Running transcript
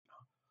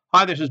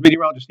Hi, this is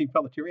meteorologist Steve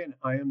Pelletier, and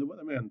I am the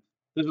weatherman.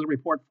 This is a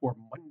report for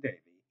Monday,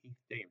 the 8th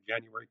day of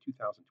January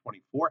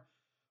 2024.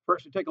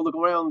 First, to take a look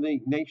around the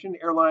nation,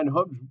 airline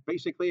hubs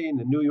basically in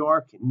the New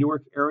York,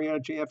 Newark area,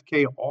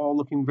 JFK, all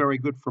looking very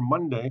good for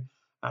Monday,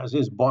 as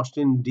is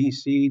Boston,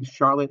 D.C.,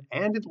 Charlotte,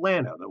 and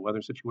Atlanta. The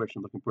weather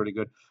situation looking pretty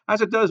good,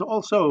 as it does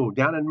also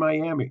down in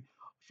Miami.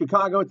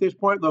 Chicago at this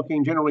point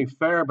looking generally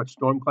fair, but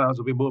storm clouds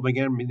will be moving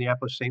in.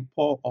 Minneapolis, St.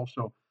 Paul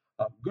also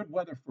good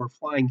weather for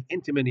flying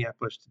into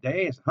Minneapolis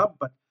today as a hub,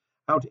 but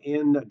out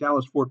in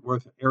Dallas Fort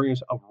Worth,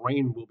 areas of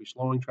rain will be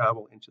slowing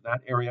travel into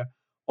that area.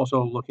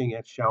 Also, looking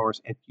at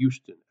showers at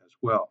Houston as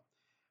well.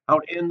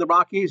 Out in the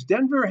Rockies,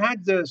 Denver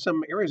had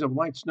some areas of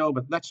light snow,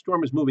 but that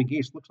storm is moving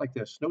east. Looks like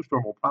the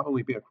snowstorm will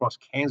probably be across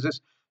Kansas,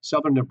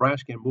 southern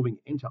Nebraska, and moving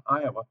into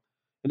Iowa.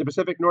 In the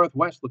Pacific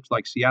Northwest, looks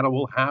like Seattle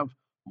will have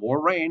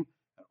more rain.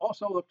 It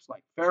also looks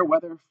like fair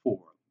weather for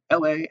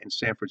LA and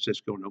San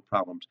Francisco. No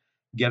problems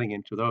getting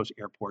into those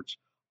airports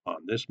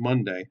on this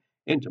Monday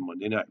into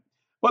Monday night.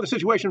 Well, the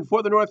situation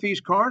for the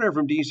Northeast corridor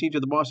from D.C.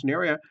 to the Boston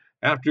area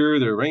after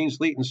the rain,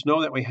 sleet, and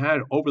snow that we had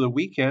over the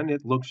weekend,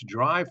 it looks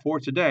dry for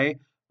today,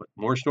 but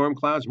more storm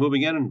clouds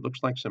moving in, and it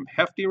looks like some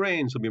hefty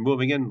rains will be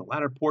moving in the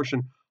latter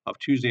portion of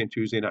Tuesday and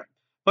Tuesday night.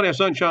 Plenty of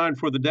sunshine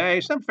for the day,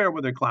 some fair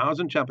weather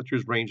clouds, and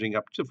temperatures ranging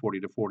up to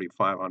 40 to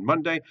 45 on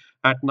Monday.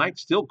 At night,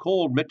 still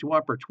cold, mid to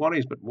upper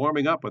 20s, but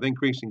warming up with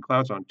increasing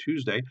clouds on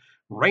Tuesday.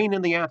 Rain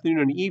in the afternoon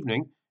and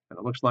evening. And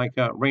it looks like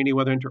rainy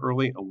weather into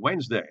early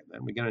Wednesday.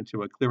 Then we get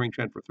into a clearing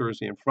trend for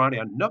Thursday and Friday.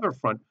 Another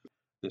front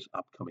this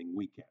upcoming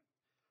weekend.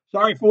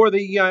 Sorry for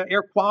the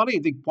air quality,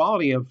 the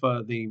quality of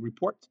the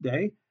report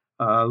today.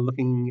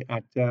 Looking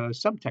at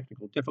some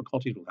technical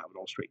difficulties. We'll have it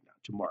all straightened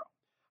out tomorrow.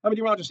 I'm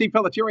meteorologist Steve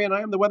Pelletier, and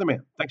I am the weatherman.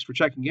 Thanks for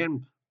checking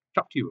in.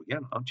 Talk to you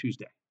again on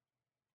Tuesday.